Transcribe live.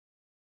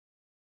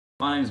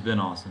My name is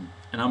bwaustin,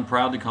 and I'm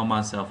proud to call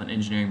myself an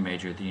engineering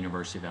major at the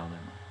University of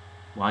Alabama.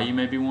 Why, you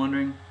may be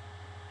wondering?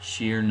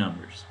 Sheer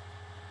numbers.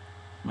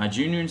 My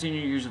junior and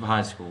senior years of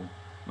high school,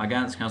 my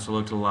guidance counselor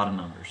looked at a lot of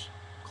numbers: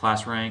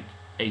 class rank,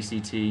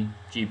 ACT,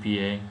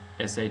 GPA,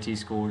 SAT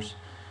scores,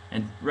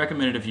 and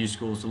recommended a few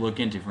schools to look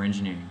into for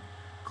engineering: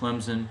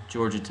 Clemson,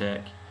 Georgia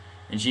Tech,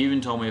 and she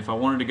even told me if I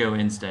wanted to go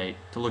in-state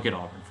to look at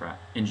Auburn for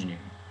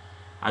engineering.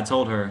 I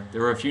told her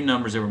there were a few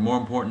numbers that were more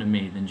important to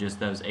me than just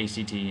those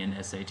ACT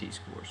and SAT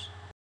scores: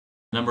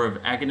 the number of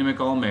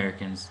academic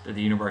All-Americans that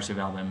the University of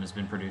Alabama has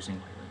been producing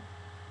lately.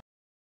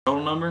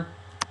 Total number: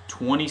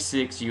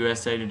 26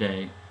 USA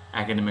Today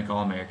academic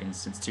All-Americans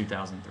since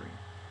 2003.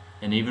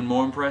 And even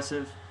more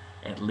impressive,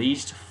 at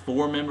least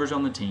 4 members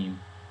on the team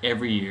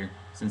every year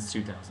since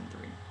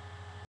 2003.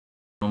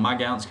 When my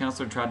guidance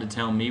counselor tried to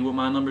tell me what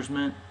my numbers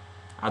meant,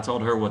 I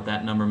told her what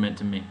that number meant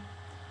to me.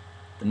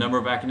 The number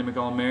of academic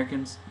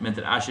All-Americans meant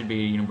that I should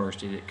be at a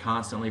university that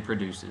constantly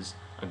produces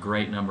a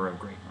great number of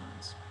great minds.